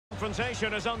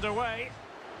confrontation is underway.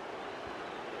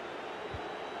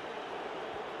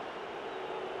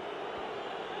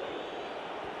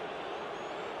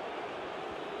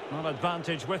 Well,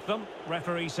 advantage with them.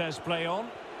 Referee says play on.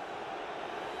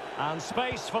 And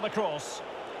space for the cross.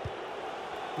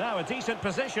 Now a decent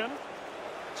position.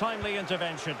 Timely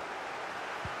intervention.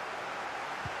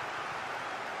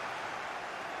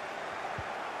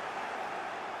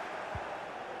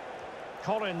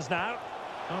 Collins now.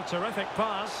 Oh, terrific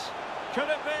pass. Could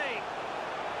it be?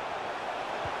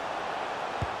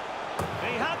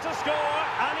 He had to score,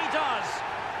 and he does.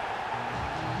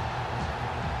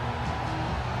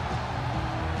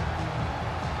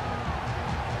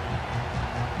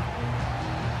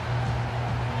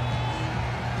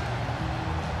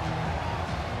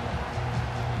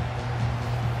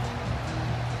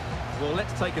 Well,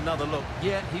 let's take another look.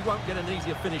 Yeah, he won't get an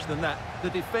easier finish than that. The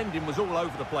defending was all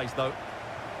over the place, though.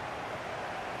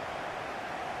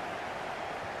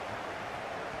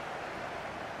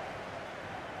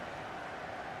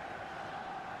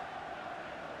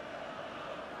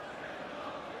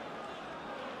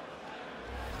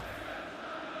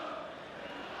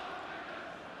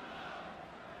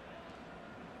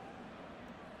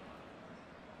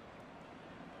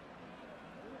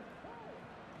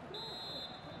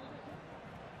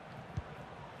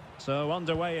 So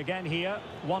underway again here,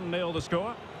 1-0 the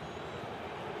score.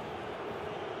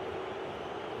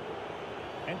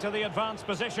 Into the advanced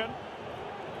position.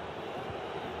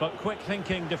 But quick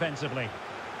thinking defensively.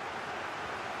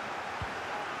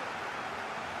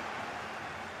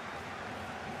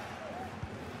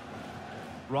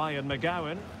 Ryan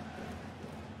McGowan.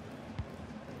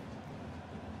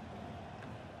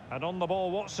 And on the ball,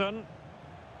 Watson.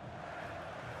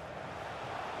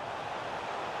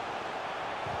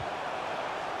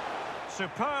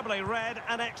 Superbly read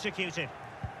and executed.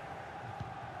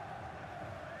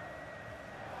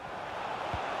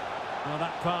 Well,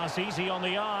 that pass easy on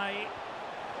the eye.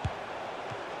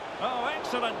 Oh,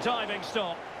 excellent diving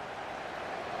stop.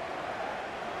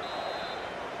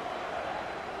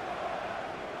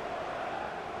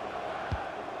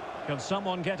 Can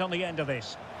someone get on the end of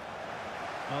this?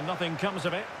 Well, nothing comes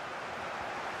of it.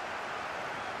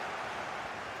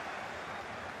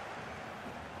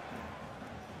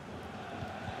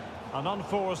 An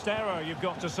unforced error, you've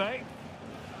got to say.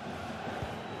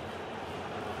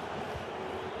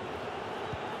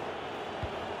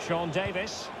 Sean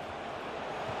Davis.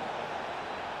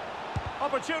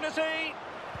 Opportunity!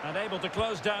 And able to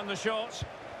close down the shot.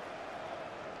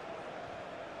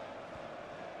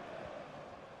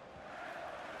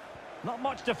 Not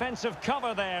much defensive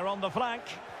cover there on the flank.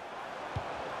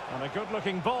 And a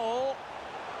good-looking ball.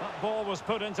 That ball was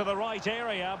put into the right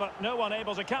area, but no one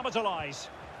able to capitalise.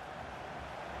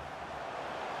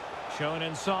 Shown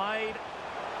inside.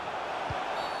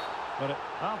 But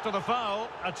after the foul,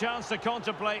 a chance to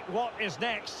contemplate what is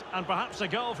next, and perhaps a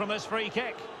goal from this free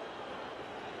kick.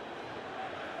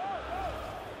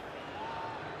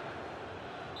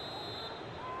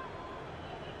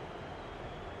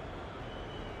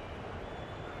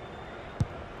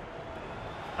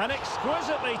 An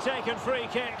exquisitely taken free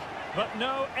kick, but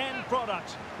no end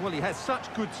product. Well, he has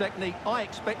such good technique. I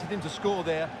expected him to score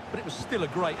there, but it was still a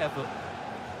great effort.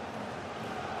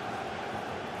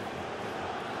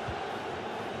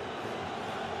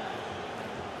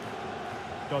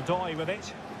 Godoy with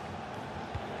it.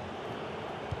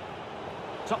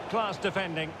 Top-class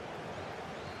defending.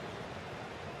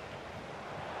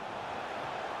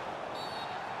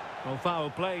 Well, foul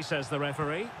play, says the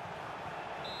referee.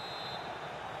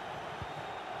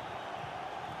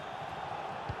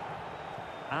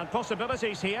 And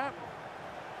possibilities here.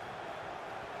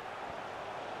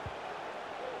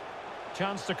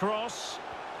 Chance to cross.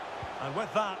 And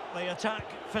with that, the attack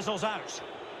fizzles out.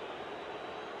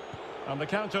 And the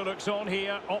counter looks on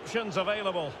here. Options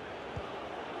available.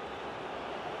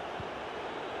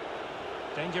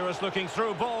 Dangerous looking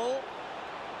through ball.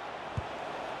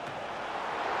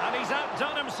 And he's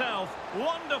outdone himself.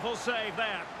 Wonderful save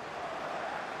there.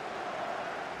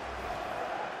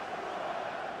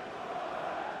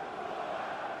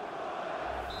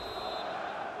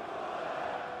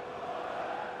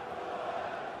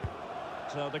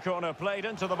 So the corner played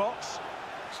into the box.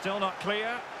 Still not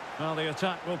clear. Well, the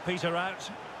attack will peter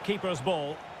out. Keeper's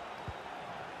ball.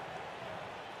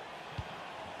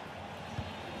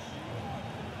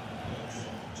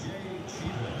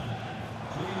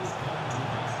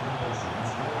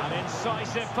 An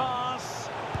incisive pass.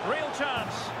 Real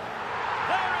chance.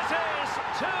 There it is.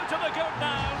 2 to the good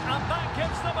now, and that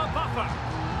gives them a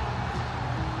buffer.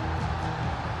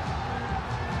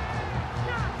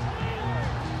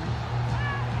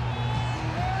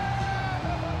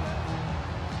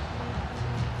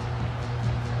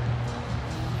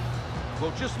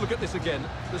 Well, just look at this again.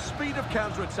 The speed of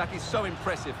counter-attack is so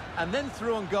impressive. And then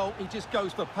through on goal, he just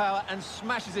goes for power and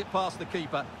smashes it past the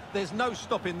keeper. There's no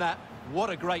stopping that.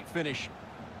 What a great finish.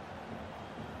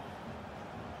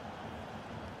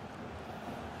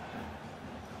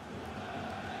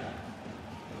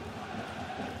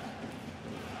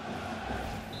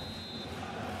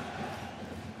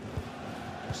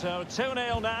 So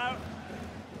 2-0 now.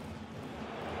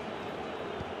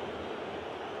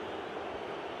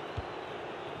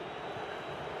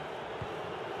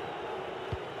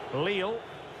 Lille.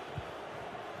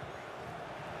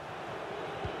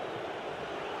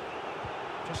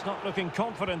 Just not looking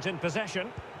confident in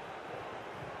possession.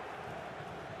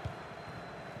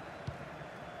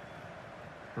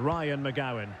 Ryan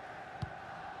McGowan.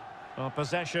 Well,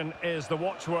 possession is the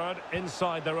watchword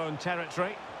inside their own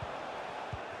territory.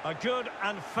 A good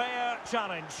and fair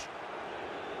challenge.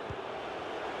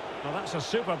 Well, that's a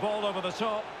super ball over the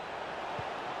top.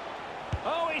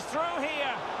 Oh, he's through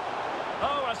here.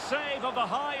 Oh, a save of the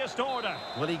highest order.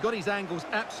 Well, he got his angles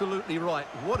absolutely right.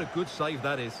 What a good save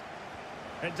that is.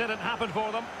 It didn't happen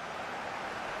for them.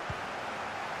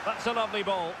 That's a lovely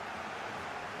ball.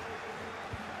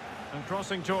 And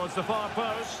crossing towards the far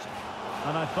post.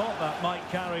 And I thought that might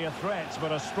carry a threat,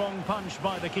 but a strong punch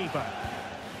by the keeper.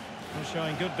 They're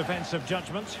showing good defensive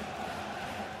judgment.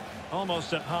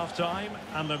 Almost at half-time,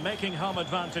 and they're making home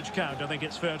advantage count, I think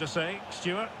it's fair to say.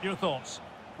 Stuart, your thoughts?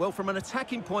 Well, from an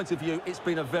attacking point of view, it's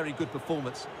been a very good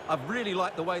performance. I've really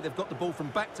liked the way they've got the ball from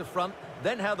back to front,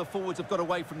 then how the forwards have got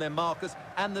away from their markers,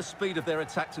 and the speed of their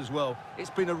attacks as well. It's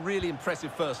been a really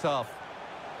impressive first half.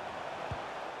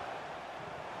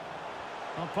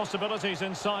 Well, possibilities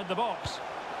inside the box.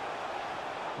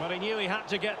 Well, he knew he had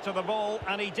to get to the ball,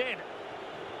 and he did.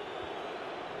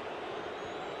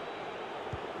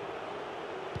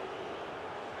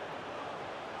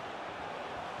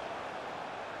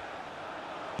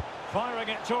 Firing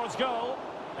it towards goal.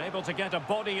 Able to get a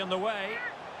body in the way.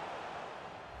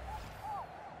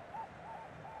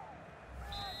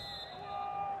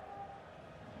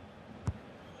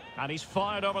 And he's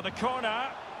fired over the corner.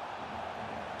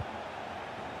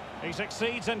 He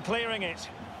succeeds in clearing it.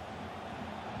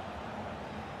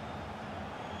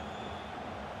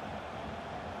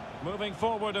 Moving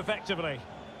forward effectively.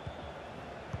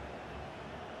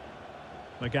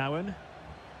 McGowan.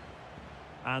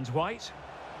 And White.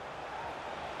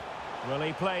 Will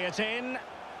he play it in?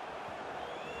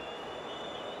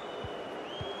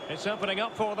 It's opening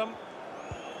up for them.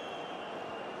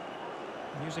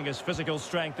 Using his physical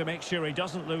strength to make sure he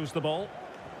doesn't lose the ball.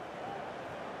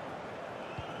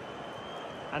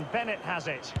 And Bennett has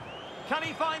it. Can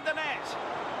he find the net?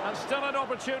 And still an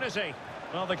opportunity.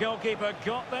 Well, the goalkeeper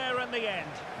got there in the end.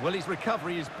 Well, his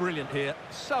recovery is brilliant here.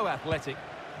 So athletic.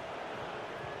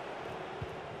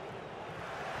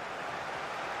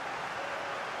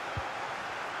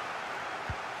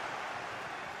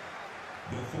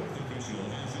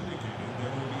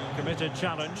 Committed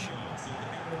challenge.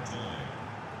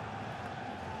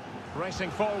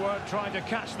 Racing forward, trying to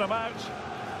catch them out.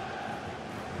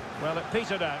 Well, it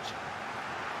petered out.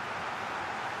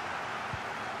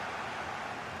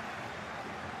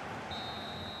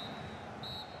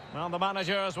 Well, the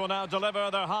managers will now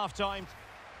deliver their half-time.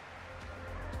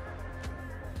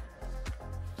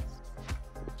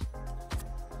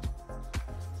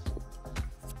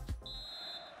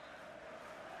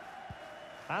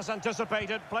 As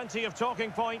anticipated, plenty of talking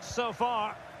points so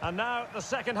far. And now the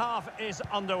second half is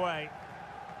underway.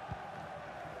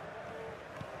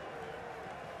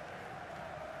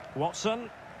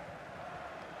 Watson.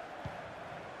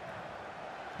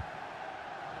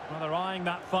 Well, they're eyeing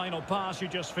that final pass, you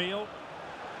just feel.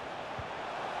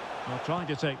 They're trying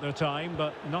to take their time,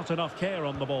 but not enough care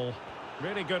on the ball.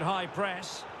 Really good high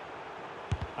press.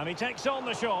 And he takes on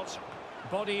the shot.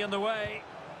 Body in the way.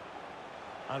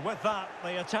 And with that,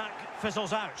 the attack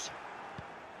fizzles out.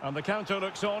 And the counter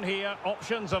looks on here.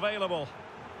 Options available.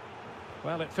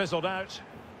 Well, it fizzled out.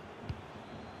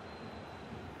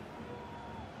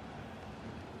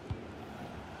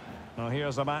 Now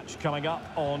here's a match coming up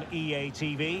on EA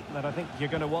TV that I think you're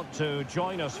going to want to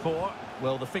join us for.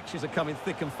 Well, the fixtures are coming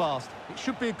thick and fast. It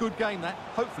should be a good game, that.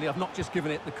 Hopefully I've not just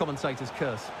given it the commentator's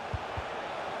curse.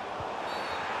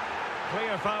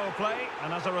 Clear foul play,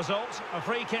 and as a result, a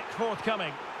free kick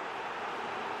forthcoming.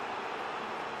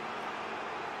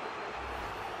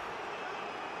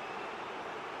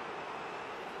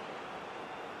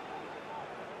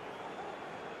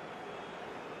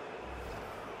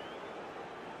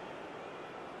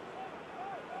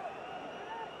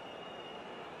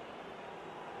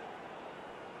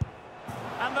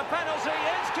 And the penalty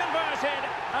is converted.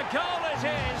 A goal it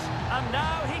is, And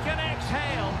now he can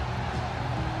exhale.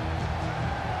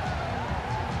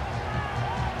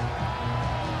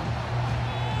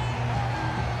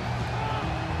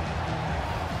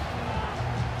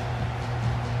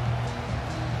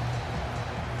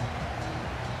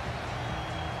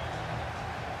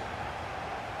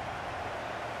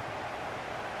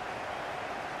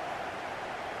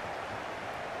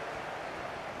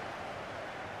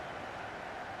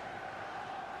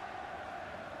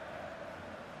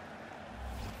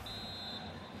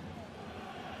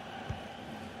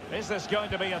 Is this going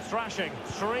to be a thrashing?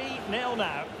 3-0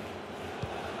 now.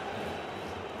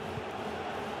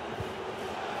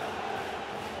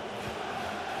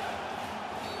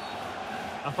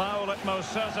 A foul it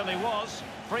most certainly was.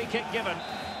 Free kick given.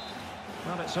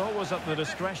 Well, it's always at the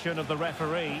discretion of the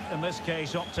referee, in this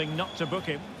case opting not to book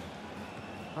him.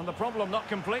 And the problem not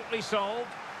completely solved.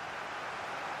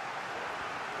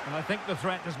 And I think the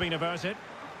threat has been averted.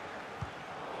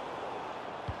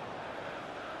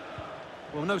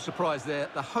 Well, no surprise there.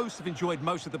 The hosts have enjoyed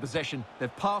most of the possession.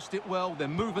 They've passed it well, their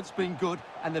movement's been good,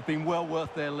 and they've been well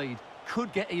worth their lead.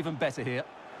 Could get even better here.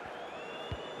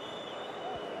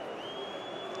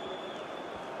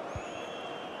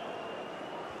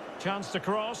 Chance to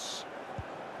cross.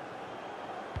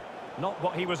 Not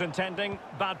what he was intending.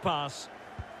 Bad pass.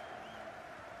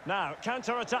 Now,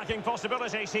 counter-attacking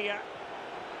possibilities here.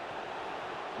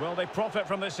 Will they profit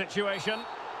from this situation?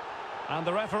 And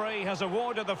the referee has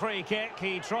awarded the free kick.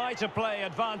 He tried to play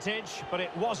advantage, but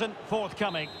it wasn't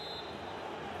forthcoming.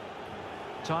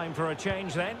 Time for a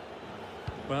change then.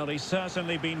 Well, he's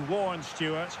certainly been warned,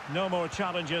 Stuart. No more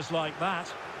challenges like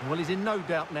that. Well, he's in no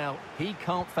doubt now. He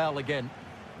can't foul again.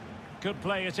 Could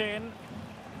play it in.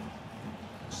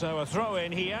 So a throw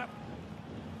in here.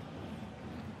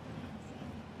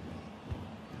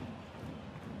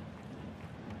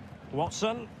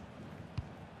 Watson.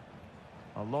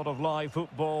 A lot of live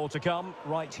football to come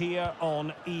right here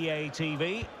on EA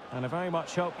TV. And I very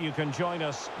much hope you can join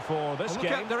us for this Look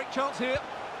game. out, Derek, chance here.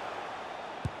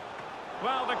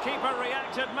 Well, the keeper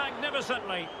reacted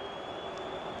magnificently.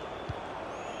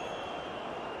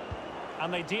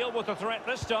 And they deal with the threat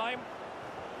this time.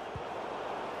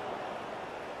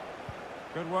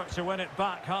 Good work to win it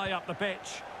back high up the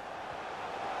pitch.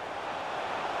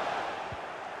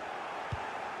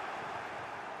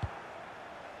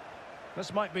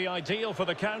 This might be ideal for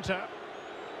the counter.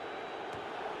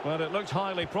 Well, it looked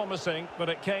highly promising, but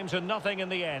it came to nothing in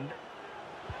the end.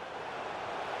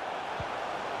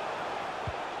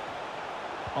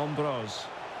 Ambrose.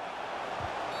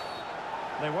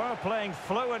 They were playing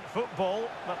fluent football,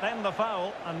 but then the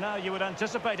foul, and now you would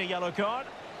anticipate a yellow card.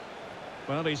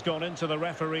 Well, he's gone into the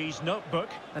referee's notebook.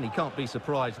 And he can't be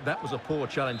surprised. That was a poor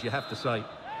challenge, you have to say.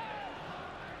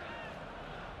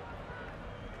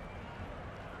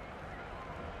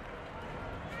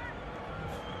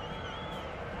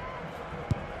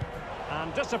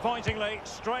 And disappointingly,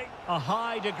 straight, a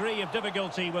high degree of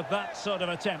difficulty with that sort of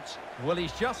attempt. Well,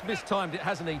 he's just mistimed it,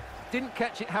 hasn't he? Didn't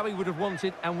catch it how he would have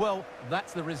wanted, and well,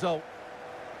 that's the result.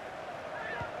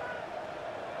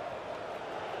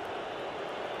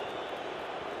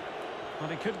 Well,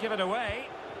 he could give it away.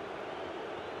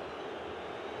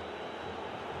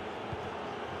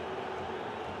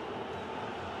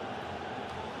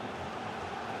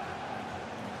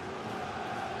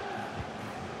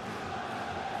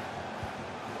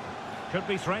 Could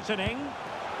be threatening.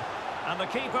 And the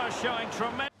keeper showing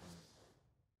tremendous...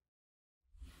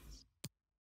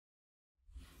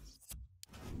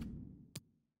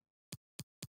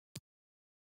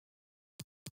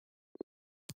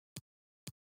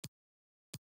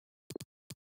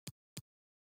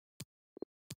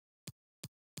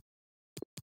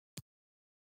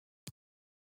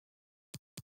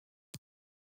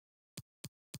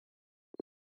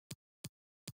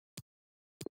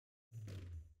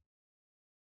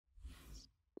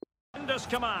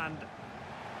 command.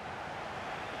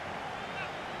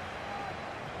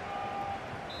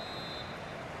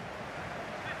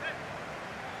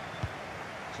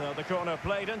 So the corner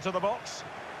played into the box.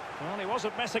 Well, he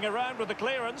wasn't messing around with the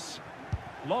clearance.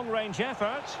 Long-range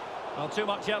effort. Well, too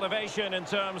much elevation in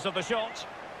terms of the shot.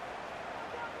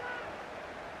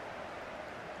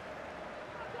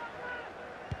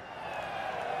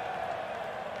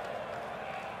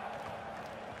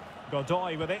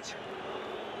 Godoy with it.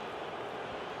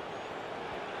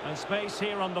 And space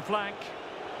here on the flank.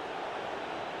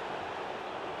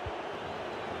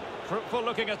 Fruitful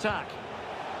looking attack.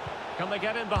 Can they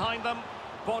get in behind them?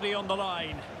 Body on the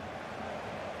line.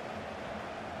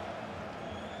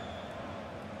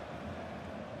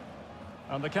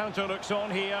 And the counter looks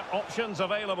on here. Options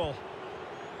available.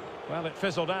 Well, it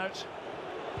fizzled out.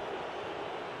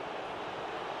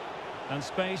 And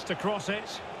space to cross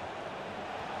it.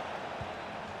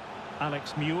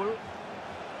 Alex Mule.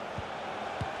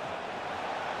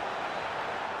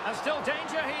 And still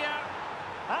danger here.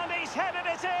 And he's headed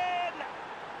it in!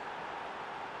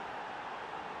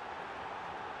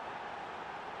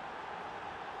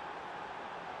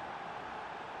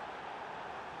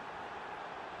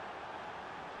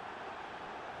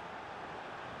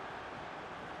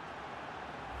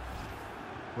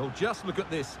 Well, just look at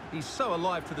this. He's so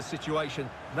alive to the situation.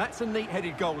 That's a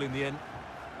neat-headed goal in the end.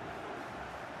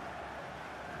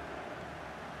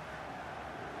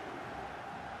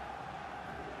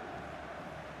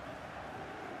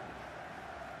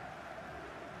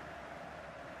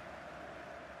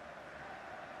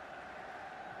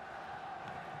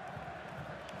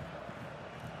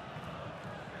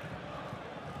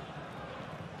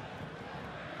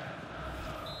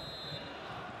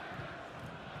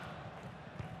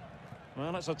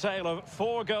 Well, it's a tale of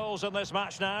 4 goals in this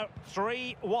match now.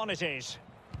 3-1 it is.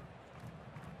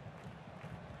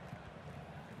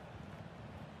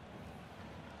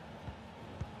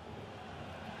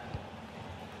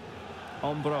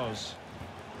 Ombros.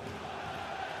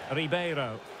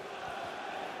 Ribeiro.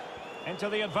 Into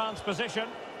the advanced position.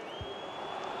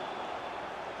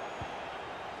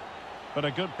 But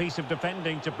a good piece of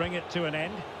defending to bring it to an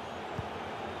end.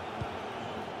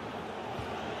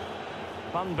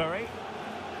 Bunbury.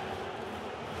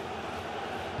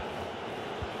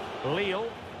 Lille.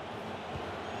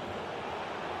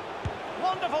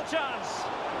 Wonderful chance.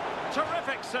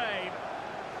 Terrific save.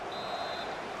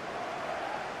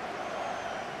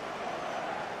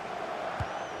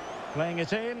 Playing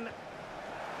it in.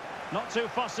 Not too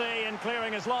fussy in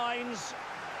clearing his lines.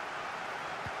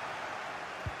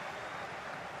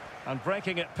 And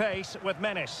breaking at pace with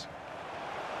menace.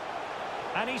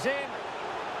 And he's in.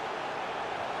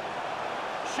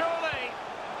 Surely.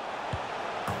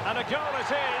 And a goal it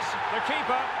is. The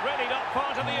keeper really not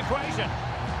part of the equation.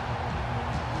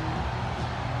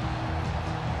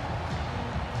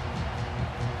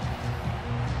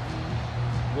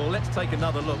 Well, let's take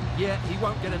another look. Yeah, he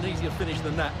won't get an easier finish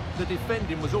than that. The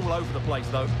defending was all over the place,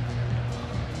 though.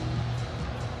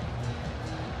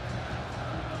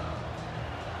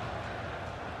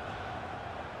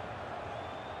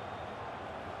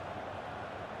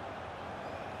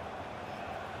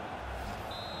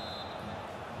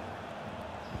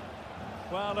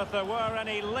 Well, if there were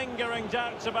any lingering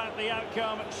doubts about the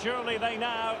outcome, surely they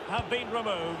now have been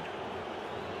removed.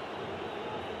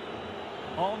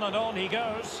 On and on he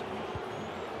goes.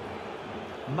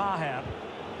 Maher.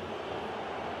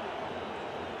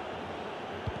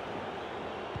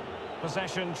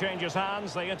 Possession changes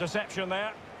hands, the interception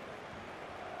there.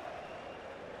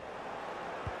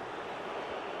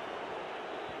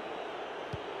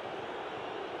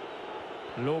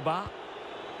 Loba.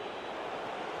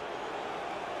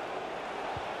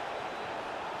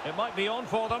 It might be on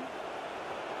for them.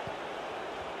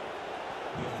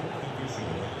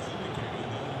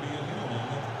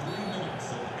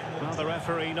 Well, the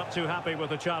referee not too happy with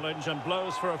the challenge and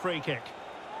blows for a free kick.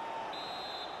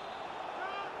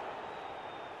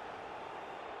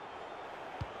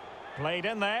 Played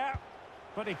in there.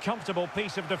 Pretty comfortable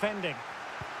piece of defending.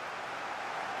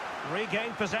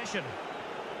 Regained possession.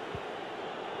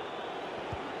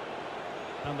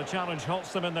 And the challenge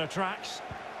halts them in their tracks.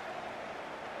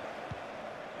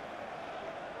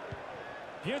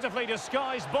 Beautifully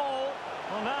disguised ball.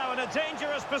 Well, now in a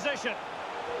dangerous position.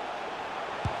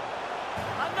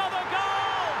 Another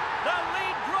goal! The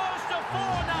lead grows to 4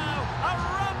 now. A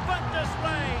rampant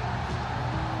display.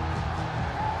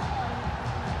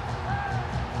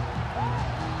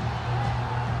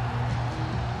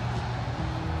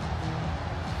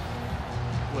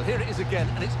 Well, here it is again,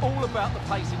 and it's all about the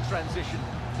pace in transition.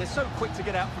 They're so quick to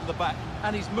get out from the back,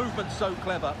 and his movement's so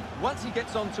clever. Once he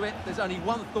gets onto it, there's only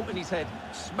one thought in his head.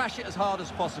 Smash it as hard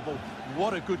as possible.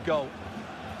 What a good goal.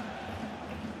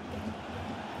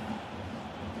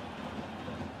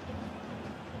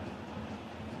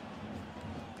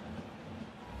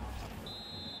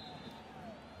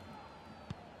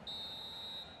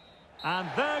 And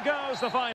there goes the final.